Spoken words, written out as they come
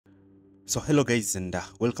So hello guys, and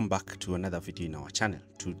welcome back to another video in our channel.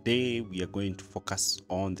 Today we are going to focus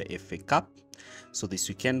on the FA Cup. So this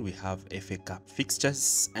weekend we have FA Cup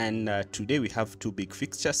fixtures, and today we have two big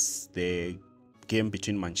fixtures: the game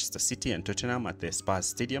between Manchester City and Tottenham at the Spurs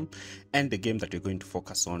Stadium, and the game that we're going to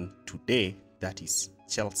focus on today, that is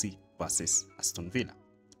Chelsea versus Aston Villa.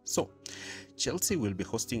 So Chelsea will be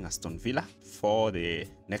hosting Aston Villa for the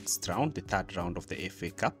next round, the third round of the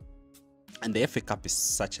FA Cup. And the FA Cup is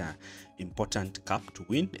such an important cup to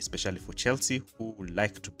win, especially for Chelsea, who would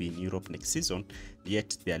like to be in Europe next season,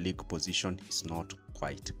 yet their league position is not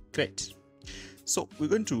quite great. So we're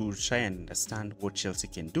going to try and understand what Chelsea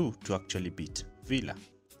can do to actually beat Villa.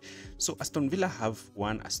 So Aston Villa have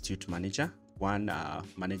one astute manager, one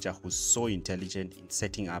manager who's so intelligent in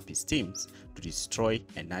setting up his teams to destroy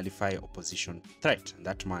and nullify opposition threat, and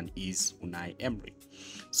that man is Unai Emery.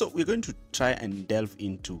 So we're going to try and delve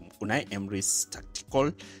into Unai Emery's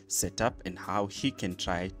tactical setup and how he can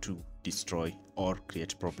try to destroy or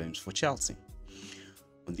create problems for Chelsea.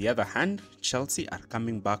 On the other hand, Chelsea are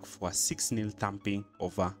coming back for a 6-0 thumping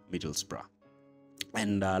over Middlesbrough.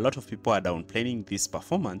 And a lot of people are downplaying this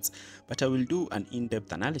performance, but I will do an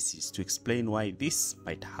in-depth analysis to explain why this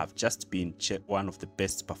might have just been one of the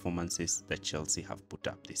best performances that Chelsea have put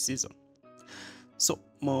up this season. So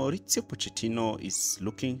Mauricio Pochettino is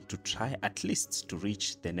looking to try at least to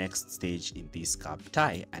reach the next stage in this cup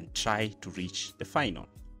tie and try to reach the final.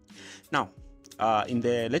 Now, in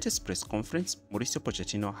the latest press conference, Mauricio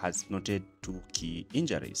Pochettino has noted two key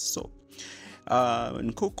injuries. So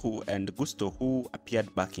Nkunku and Gusto, who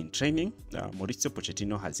appeared back in training, Mauricio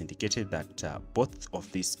Pochettino has indicated that both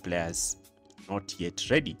of these players are not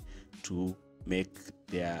yet ready to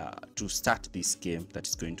start this game that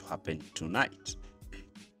is going to happen tonight.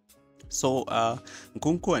 So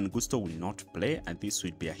Nkunku and Gusto will not play, and this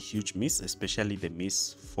will be a huge miss, especially the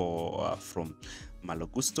miss from Malo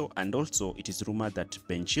Gusto, and also it is rumored that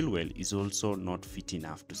Ben Chilwell is also not fit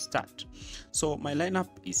enough to start. So my lineup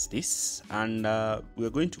is this, and we're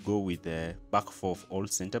going to go with the back four of all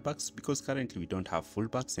centre backs because currently we don't have full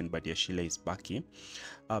backs and Badiashile is back here.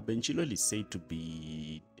 Ben Chilwell is said to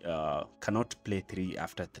be cannot play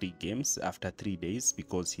after 3 days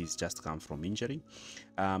because he's just come from injury.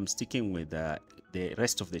 Sticking with the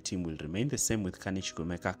rest of the team will remain the same, with Kanish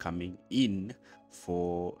Gomeka coming in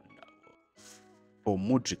for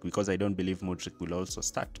Mudryk, because I don't believe Mudryk will also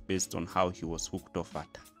start based on how he was hooked off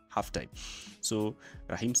at halftime. So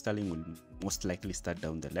Raheem Sterling will most likely start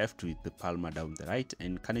down the left with the Palmer down the right,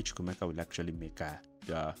 and Kanish Gomeka will actually make a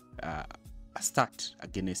start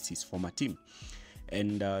against his former team.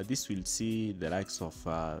 And this will see the likes of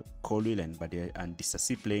Colwill and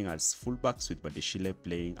Disasi playing as fullbacks, with Badiashile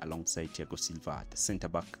playing alongside Thiago Silva at the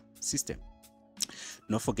centre-back system.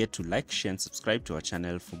 Don't forget to like, share and subscribe to our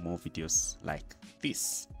channel for more videos like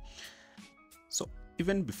this. So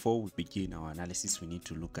even before we begin our analysis, we need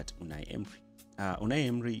to look at Unai Emery. Unai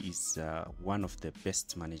Emery is one of the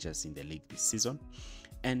best managers in the league this season.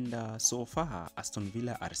 And so far, Aston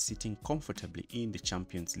Villa are sitting comfortably in the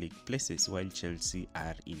Champions League places, while Chelsea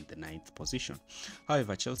are in the 9th position.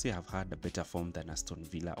 However, Chelsea have had a better form than Aston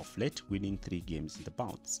Villa of late, winning 3 games in the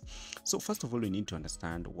bounce. So first of all, we need to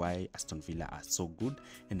understand why Aston Villa are so good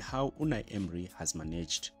and how Unai Emery has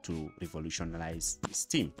managed to revolutionize his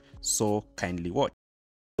team. So kindly watch.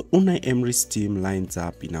 Unai Emery's team lines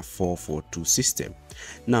up in a 4-4-2 system.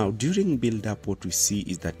 Now, during build-up, what we see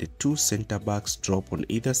is that the two centre-backs drop on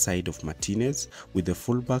either side of Martinez, with the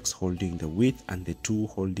full-backs holding the width and the two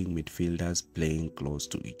holding midfielders playing close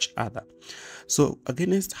to each other. So,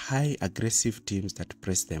 against high aggressive teams that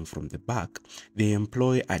press them from the back, they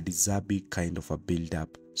employ a De Zerbi kind of a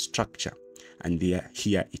build-up structure. And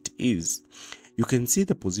here it is. You can see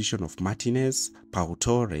the position of Martinez, Pau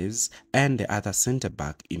Torres, and the other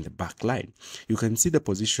centre-back in the back line. You can see the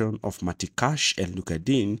position of Matikash and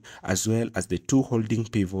Lucadin, as well as the two holding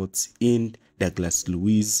pivots in Douglas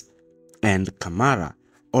Luiz and Kamara,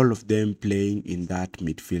 all of them playing in that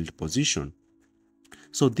midfield position.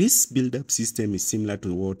 So this build-up system is similar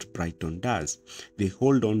to what Brighton does. They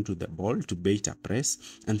hold on to the ball to bait a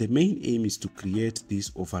press, and the main aim is to create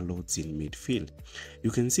these overloads in midfield.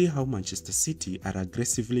 You can see how Manchester City are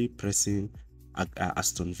aggressively pressing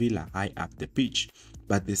Aston Villa high up the pitch,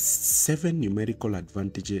 but the 7 numerical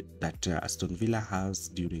advantage that Aston Villa has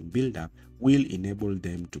during build-up will enable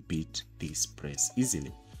them to beat this press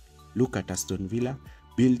easily. Look at Aston Villa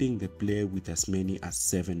building the play with as many as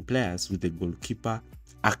 7 players, with the goalkeeper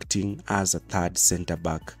acting as a third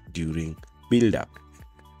centre-back during build-up.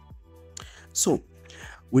 So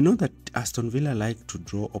we know that Aston Villa like to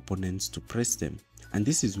draw opponents to press them, And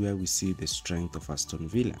this is where we see the strength of Aston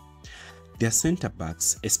Villa. Their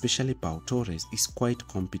centre-backs, especially Pau Torres, is quite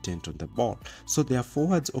competent on the ball, so their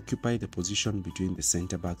forwards occupy the position between the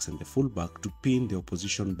centre-backs and the full-back to pin the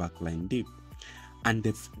opposition backline deep. And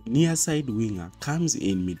the near side winger comes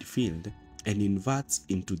in midfield and inverts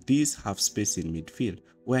into this half space in midfield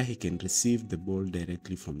where he can receive the ball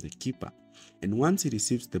directly from the keeper. And once he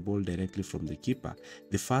receives the ball directly from the keeper,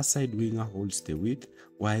 the far side winger holds the width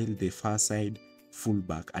while the far side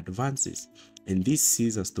fullback advances. And this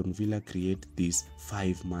sees Aston Villa create this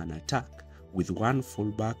 5-man attack with one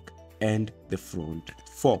fullback and the front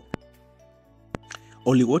four.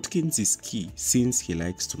 Ollie Watkins is key since he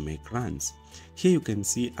likes to make runs. Here you can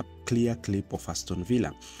see a clear clip of Aston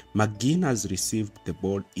Villa. McGinn has received the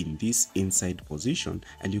ball in this inside position,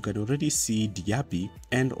 and you can already see Diaby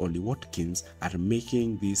and Ollie Watkins are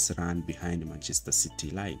making this run behind Manchester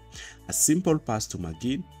City line. A simple pass to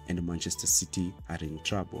McGinn and Manchester City are in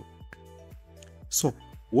trouble. So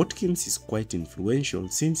Watkins is quite influential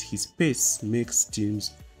since his pace makes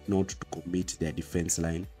teams not to commit their defense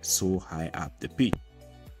line so high up the pitch.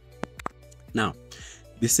 Now,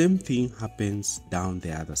 the same thing happens down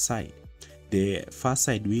the other side. The far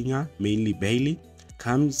side winger, mainly Bailey,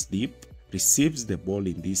 comes deep, receives the ball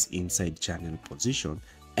in this inside channel position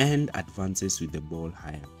and advances with the ball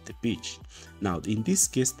high up the pitch. Now, in this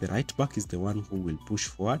case, the right back is the one who will push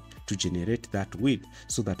forward to generate that width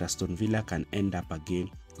so that Aston Villa can end up again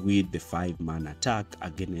with the 5-man attack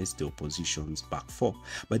against the opposition's back four.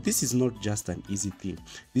 But this is not just an easy thing.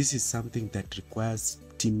 This is something that requires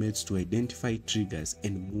teammates to identify triggers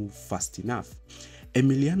and move fast enough.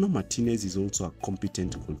 Emiliano Martinez is also a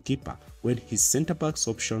competent goalkeeper. When his centre-backs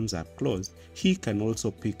options are closed, he can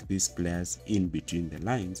also pick these players in between the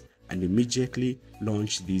lines and immediately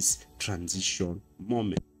launch this transition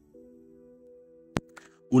moment.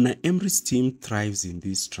 Unai Emery's team thrives in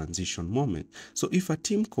this transition moment. So if a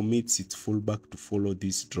team commits its fullback to follow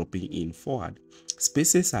this dropping in forward,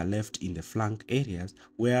 spaces are left in the flank areas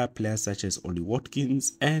where players such as Ollie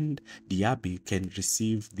Watkins and Diaby can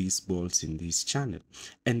receive these balls in this channel.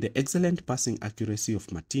 And the excellent passing accuracy of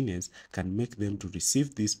Martinez can make them to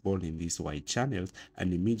receive this ball in these wide channels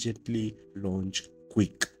and immediately launch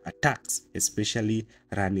quick attacks, especially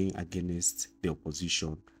running against the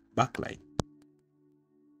opposition backline.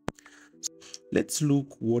 Let's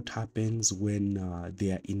look what happens when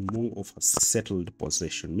they are in more of a settled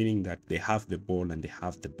possession, meaning that they have the ball and they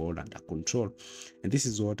have the ball under control. And this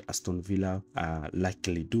is what Aston Villa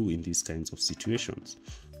likely do in these kinds of situations.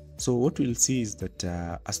 So what we'll see is that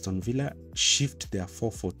Aston Villa shift their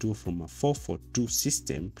 4-4-2 from a 4-4-2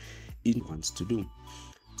 system in wants to do.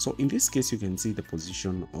 So in this case, you can see the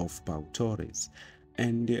position of Pau Torres,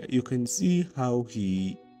 and you can see how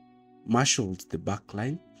he marshaled the back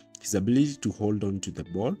line, his ability to hold on to the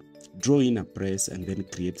ball, draw in a press, and then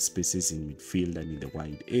create spaces in midfield and in the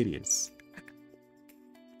wide areas.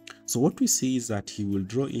 So what we see is that he will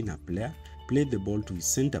draw in a player, play the ball to his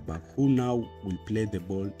centre-back, who now will play the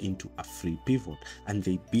ball into a free pivot, and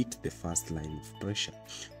they beat the first line of pressure.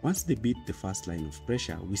 Once they beat the first line of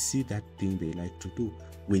pressure, we see that thing they like to do,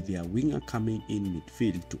 with their winger coming in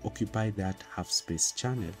midfield to occupy that half-space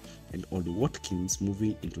channel, and Ollie Watkins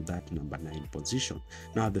moving into that number 9 position.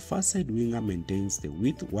 Now, the far side winger maintains the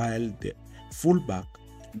width, while the fullback,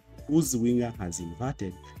 whose winger has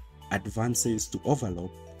inverted, advances to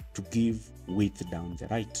overlap to give width down the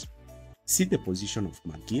right. See the position of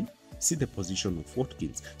McGinn, see the position of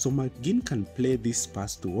Watkins. So McGinn can play this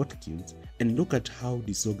pass to Watkins, and look at how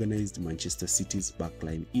disorganized Manchester City's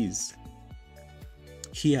backline is.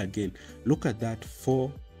 Here again, look at that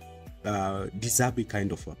for Diaby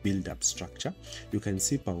kind of a build-up structure. You can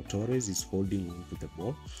see Pau Torres is holding on to the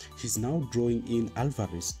ball. He's now drawing in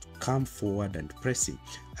Alvarez to come forward and press him.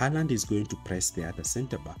 Haaland is going to press the other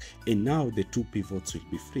centre-back, and now the two pivots will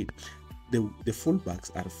be free. The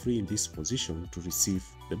fullbacks are free in this position to receive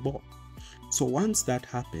the ball. So once that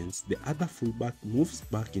happens, the other fullback moves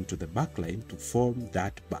back into the back line to form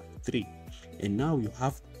that back three. And now you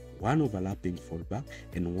have one overlapping fullback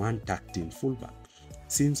and one tucked in fullback,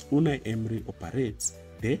 since Unai Emery operates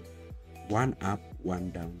the one up,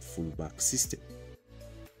 one down fullback system.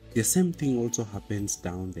 The same thing also happens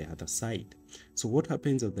down the other side. So what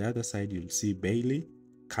happens on the other side, you'll see Bailey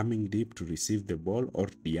coming deep to receive the ball, or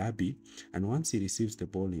Diaby, and once he receives the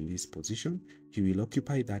ball in this position, he will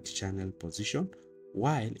occupy that channel position,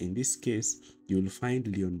 while in this case, you'll find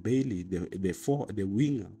Leon Bailey, the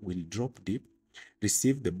winger, will drop deep,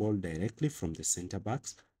 receive the ball directly from the center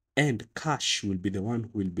backs, and Cash will be the one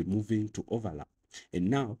who will be moving to overlap. And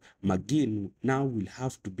now McGinn will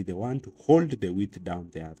have to be the one to hold the width down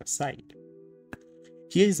the other side.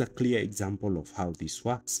 Here is a clear example of how this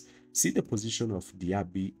works. See the position of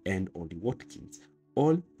Diaby and Ollie Watkins,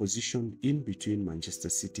 all positioned in between Manchester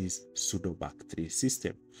City's pseudo back three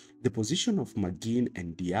system. The position of McGinn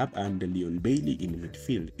and Diaby and Leon Bailey in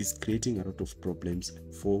midfield is creating a lot of problems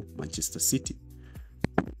for Manchester City.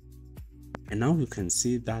 And now you can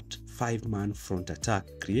see that 5-man front attack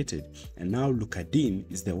created, and now Luka Dean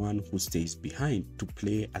is the one who stays behind to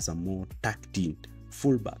play as a more tucked-in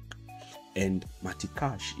fullback, and Matty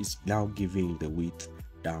Cash is now giving the width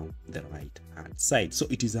down the right hand side. So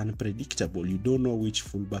it is unpredictable. You don't know which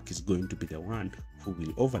fullback is going to be the one who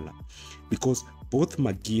will overlap, because both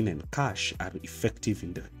McGinn and Cash are effective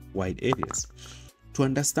in the wide areas. To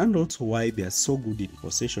understand also why they are so good in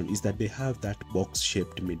possession is that they have that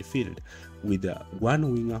box-shaped midfield with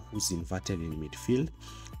one winger who's inverted in midfield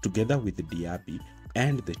together with the Diaby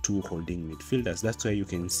and the two holding midfielders. That's why you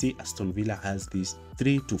can see Aston Villa has this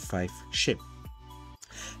 3-5 shape.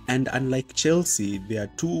 And unlike Chelsea, their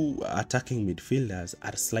two attacking midfielders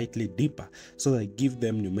are slightly deeper, so they give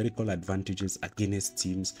them numerical advantages against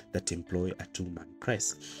teams that employ a two-man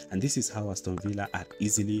press. And this is how Aston Villa are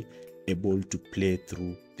easily able to play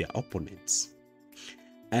through their opponents.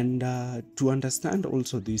 And to understand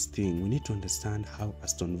also this thing, we need to understand how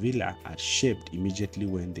Aston Villa are shaped immediately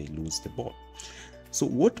when they lose the ball. So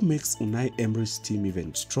what makes Unai Emery's team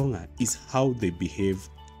even stronger is how they behave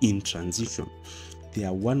in transition. They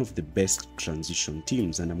are one of the best transition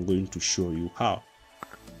teams, and I'm going to show you how.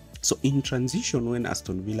 So in transition, when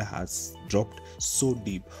Aston Villa has dropped so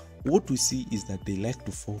deep, what we see is that they like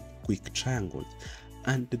to form quick triangles.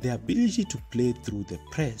 And the ability to play through the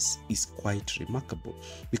press is quite remarkable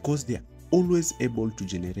because they are always able to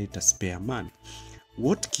generate a spare man.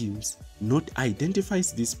 Watkins not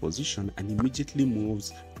identifies this position and immediately moves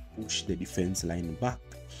to push the defense line back,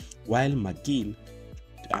 while McGinn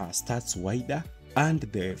starts wider and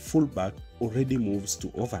the fullback already moves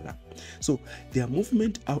to overlap. So their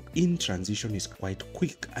movement out in transition is quite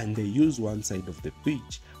quick, and they use one side of the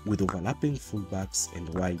pitch with overlapping fullbacks and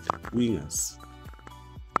wide wingers.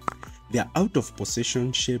 Their out of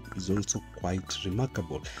possession shape is also quite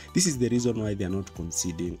remarkable. This is the reason why they are not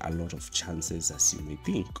conceding a lot of chances as you may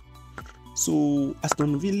think. So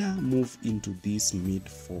Aston Villa move into this mid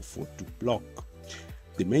 4-4-2 block.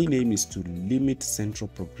 The main aim is to limit central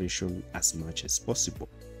progression as much as possible.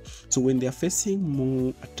 So when they are facing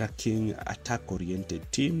more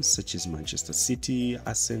attack-oriented teams such as Manchester City,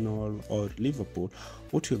 Arsenal or Liverpool,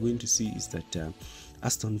 what we are going to see is that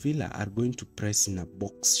Aston Villa are going to press in a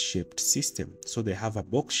box-shaped system. So they have a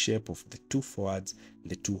box shape of the two forwards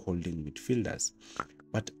and the two holding midfielders.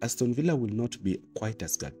 But Aston Villa will not be quite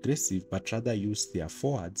as aggressive, but rather use their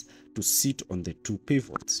forwards to sit on the two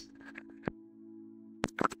pivots.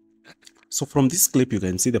 So from this clip, you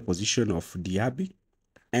can see the position of Diaby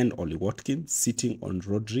and Ollie Watkins sitting on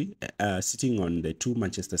Rodri, sitting on the two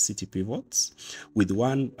Manchester City pivots, with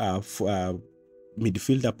one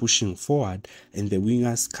midfielder pushing forward and the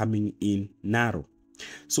wingers coming in narrow.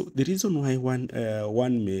 So the reason why one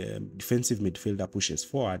defensive midfielder pushes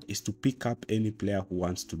forward is to pick up any player who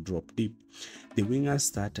wants to drop deep. The wingers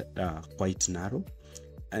start quite narrow,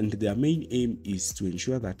 and their main aim is to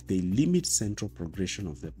ensure that they limit central progression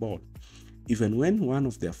of the ball. Even when one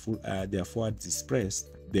of their forwards is pressed,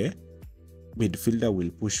 the midfielder will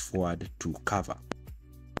push forward to cover.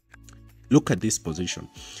 Look at this position.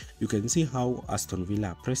 You can see how Aston Villa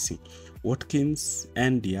are pressing. Watkins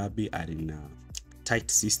and Diaby are in a tight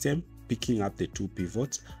system, picking up the two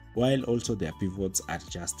pivots, while also their pivots are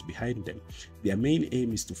just behind them. Their main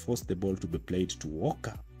aim is to force the ball to be played to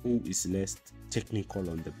Walker, who is less technical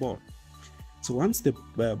on the ball. So once the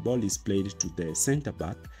ball is played to the centre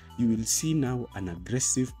back, you will see now an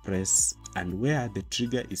aggressive press, and where the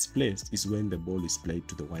trigger is placed is when the ball is played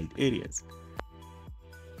to the wide areas.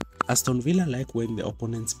 Aston Villa like when the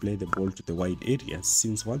opponents play the ball to the wide areas,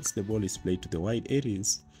 since once the ball is played to the wide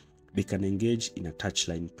areas, they can engage in a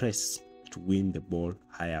touchline press to win the ball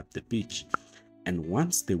high up the pitch. And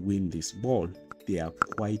once they win this ball, they are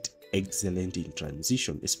quite excellent in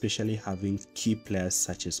transition, especially having key players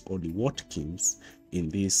such as Ollie Watkins in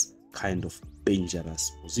these kind of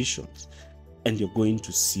dangerous positions. And you're going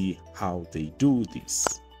to see how they do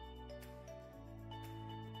this.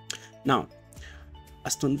 Now,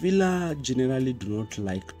 Aston Villa generally do not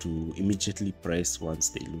like to immediately press once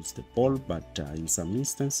they lose the ball, but in some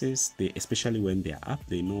instances, especially when they are up,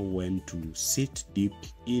 they know when to sit deep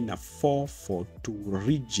in a 4-4-2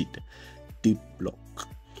 rigid deep block.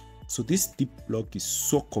 So this deep block is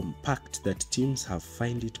so compact that teams have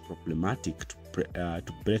find it problematic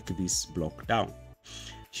to break this block down.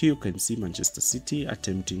 Here you can see Manchester City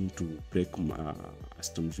attempting to break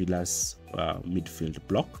Aston Villa's midfield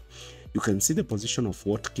block. You can see the position of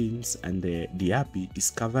Watkins, and the Diaby is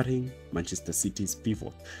covering Manchester City's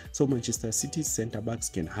pivot. So Manchester City's centre-backs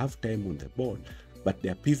can have time on the ball, but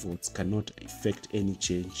their pivots cannot effect any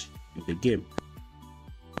change in the game.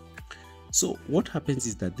 So what happens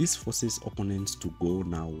is that this forces opponents to go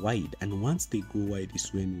now wide, and once they go wide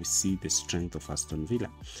is when we see the strength of Aston Villa.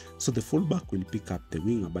 So the fullback will pick up the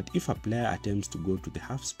winger, but if a player attempts to go to the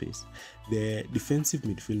half space, the defensive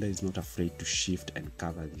midfielder is not afraid to shift and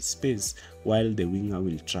cover this space, while the winger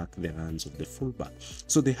will track the runs of the fullback.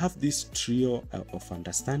 So they have this trio of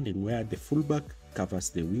understanding where the fullback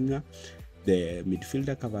covers the winger, the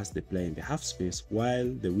midfielder covers the player in the half space,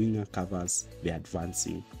 while the winger covers the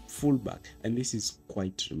advancing fullback, and this is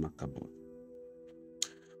quite remarkable.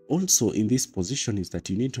 Also in this position is that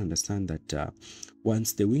you need to understand that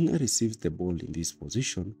once the winger receives the ball in this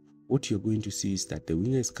position, what you're going to see is that the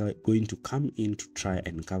winger is going to come in to try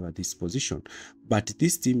and cover this position. But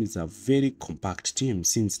this team is a very compact team,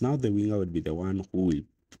 since now the winger will be the one who will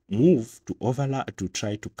move to overlap to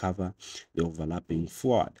try to cover the overlapping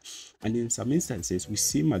forward. And in some instances, we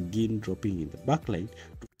see McGinn dropping in the back line.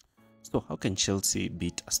 So how can Chelsea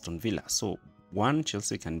beat Aston Villa? So one,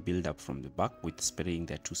 Chelsea can build up from the back with spreading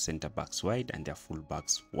their two centre backs wide and their full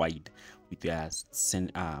backs wide, with their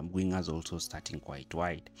wingers also starting quite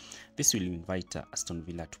wide. This will invite Aston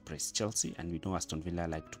Villa to press Chelsea, and we know Aston Villa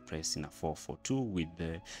like to press in a 4-4-2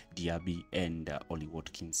 with Diaby and Ollie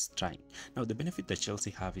Watkins trying. Now the benefit that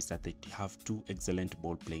Chelsea have is that they have two excellent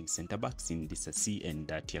ball playing centre backs in Disasi and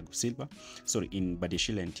Thiago Silva. Sorry, in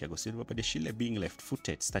Badiashile and Thiago Silva. Badiashile, being left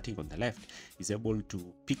footed, starting on the left, is able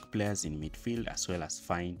to pick players in midfield as well as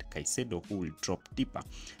find Caicedo, who will drop deeper,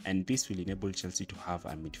 and this will enable Chelsea to have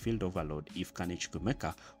a midfield overload if Kane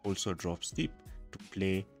Chukwuemeka also drops deep to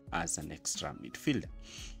play as an extra midfielder.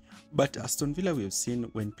 But Aston Villa, we have seen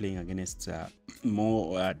when playing against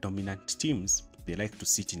more dominant teams, they like to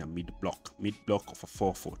sit in a mid block of a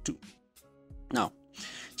 4-4-2. Now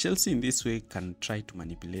Chelsea in this way can try to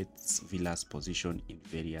manipulate Villa's position in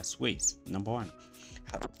various ways. Number one,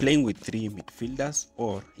 playing with three midfielders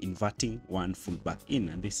or inverting one fullback in,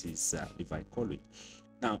 and this is Levi Colwill.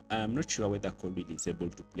 Now, I'm not sure whether Colwill is able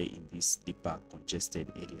to play in these deeper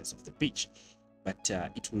congested areas of the pitch, but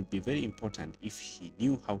it will be very important if he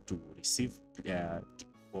knew how to receive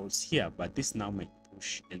balls here. But this now might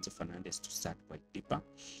push Enzo Fernandez to start quite deeper,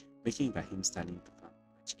 making Raheem Sterling to come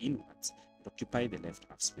much inwards and occupy the left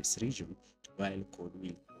half space region, while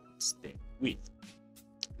Colwill holds the width.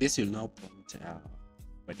 This will now prompt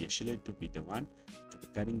Badiashile to be the one to be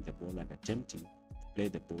carrying the ball and attempting to play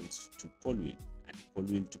the balls to Colwill, and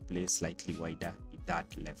Colwill to play slightly wider in that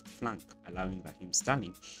left flank, allowing Raheem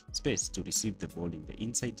Sterling space to receive the ball in the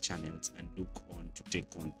inside channels and look on to take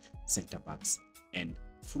on centre backs and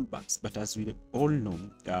fullbacks. But as we all know,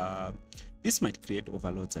 this might create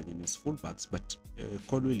overloads against fullbacks, but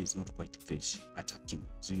Colwill is not quite great attacking.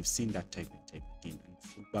 So you've seen that time and time again,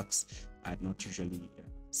 and fullbacks are not usually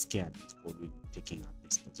scared with Colwill taking up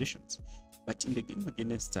these positions. But in the game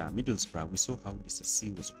against Middlesbrough, we saw how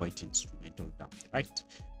Disasi was quite instrumental down the right,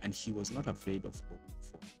 and he was not afraid of going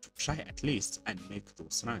forward to try at least and make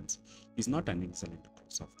those runs. He's not an excellent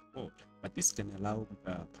cross off the ball, but this can allow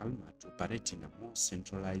Palmer to operate in a more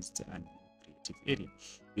centralized and more creative area,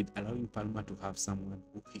 with allowing Palmer to have someone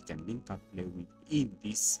who he can link up play with in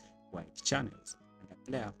these wide channels, and a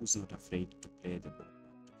player who's not afraid to play the ball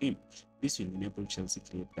back to him. This will enable Chelsea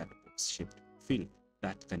create that box-shaped field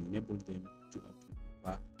that can enable them to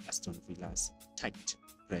outmaneuver Aston Villa's tight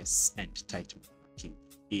press and tight marking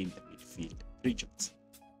in the midfield regions.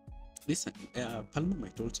 This Palmer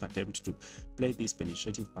might also attempt to play these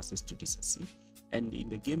penetrative passes to Disasi, and in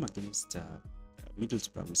the game against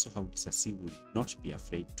Middlesbrough, we saw how Disasi will not be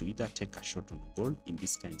afraid to either take a shot on goal in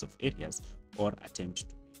these kinds of areas or attempt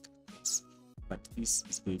to make a cross. But this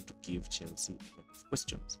is going to give Chelsea a lot of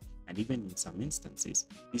questions. And even in some instances,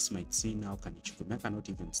 this might see now Kane Chukwuemeka not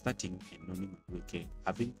even starting and Noni Madueke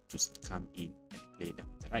having to come in and play down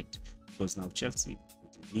the right, because now Chelsea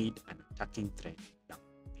will need an attacking threat down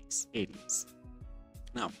these areas.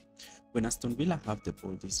 Now, when Aston Villa have the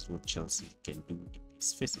ball, this is what Chelsea can do in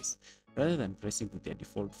these phases. Rather than pressing with their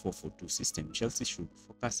default 4-4-2 system, Chelsea should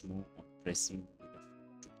focus more on pressing with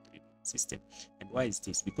a 4-2-3 system. And why is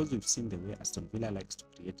this? Because we've seen the way Aston Villa likes to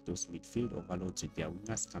create those midfield overloads with their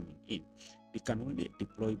wingers coming in. They can only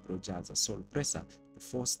deploy Broja as a sole presser to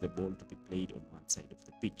force the ball to be played on one side of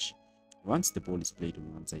the pitch. Once the ball is played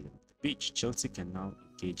on one side of the pitch, Chelsea can now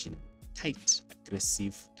engage in a tight,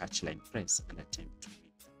 aggressive touchline press and attempt to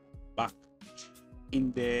win the ball back.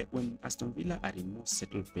 when Aston Villa are in more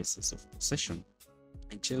settled phases of possession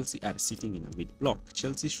and Chelsea are sitting in a mid block,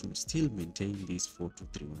 Chelsea should still maintain this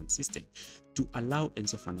 4-2-3-1 system to allow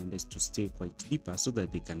Enzo Fernandez to stay quite deeper so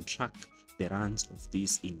that they can track the runs of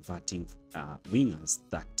these inverting wingers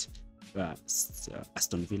that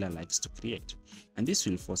Aston Villa likes to create. And this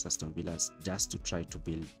will force Aston Villa just to try to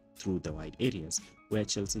build through the wide areas where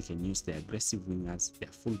Chelsea can use their aggressive wingers, their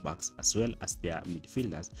fullbacks, as well as their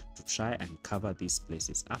midfielders to try and cover these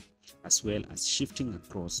places up, as well as shifting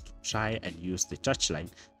across to try and use the touchline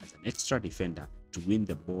as an extra defender to win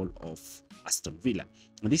the ball off Aston Villa.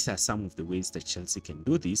 And these are some of the ways that Chelsea can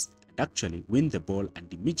do this and actually win the ball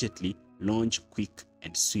and immediately launch quick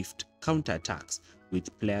and swift counter-attacks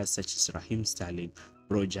with players such as Raheem Sterling,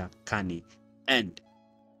 Roger, Kane, and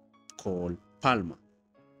Cole Palmer.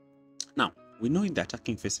 Now, we know in the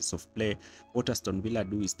attacking phases of play, what Aston Villa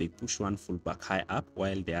do is they push one fullback high up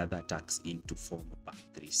while the other attacks in to form a back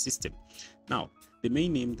three system. Now, the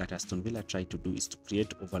main aim that Aston Villa try to do is to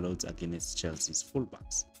create overloads against Chelsea's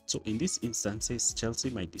fullbacks. So in these instances, Chelsea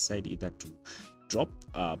might decide either to drop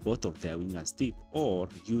both of their wingers deep or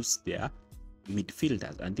use their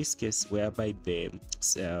midfielders, and this case whereby the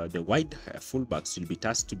wide fullbacks will be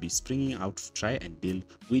tasked to be springing out to try and deal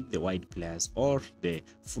with the wide players or the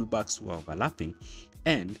fullbacks who are overlapping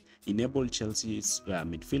and enable Chelsea's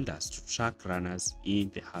midfielders to track runners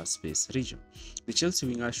in the half space region. The Chelsea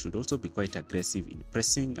wingers should also be quite aggressive in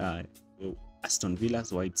pressing Aston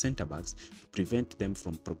Villa's wide centre-backs to prevent them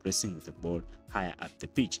from progressing with the ball higher up the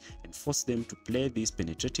pitch and force them to play these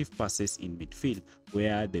penetrative passes in midfield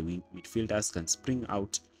where the midfielders can spring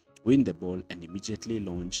out, win the ball, and immediately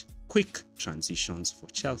launch quick transitions for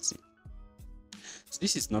Chelsea. So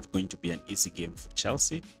this is not going to be an easy game for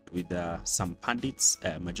Chelsea, with some pundits,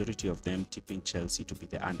 majority of them tipping Chelsea to be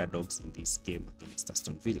the underdogs in this game against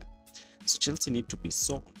Aston Villa. So Chelsea need to be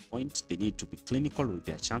so on point, they need to be clinical with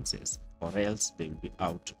their chances, or else they will be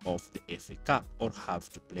out of the FA Cup or have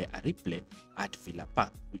to play a replay at Villa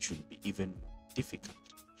Park, which will be even more difficult.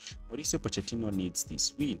 Mauricio Pochettino needs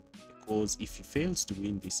this win, because if he fails to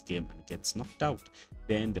win this game and gets knocked out,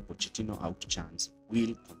 then the Pochettino out chance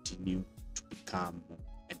will continue to become more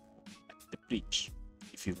and more at the bridge.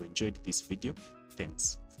 If you've enjoyed this video,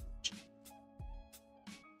 thanks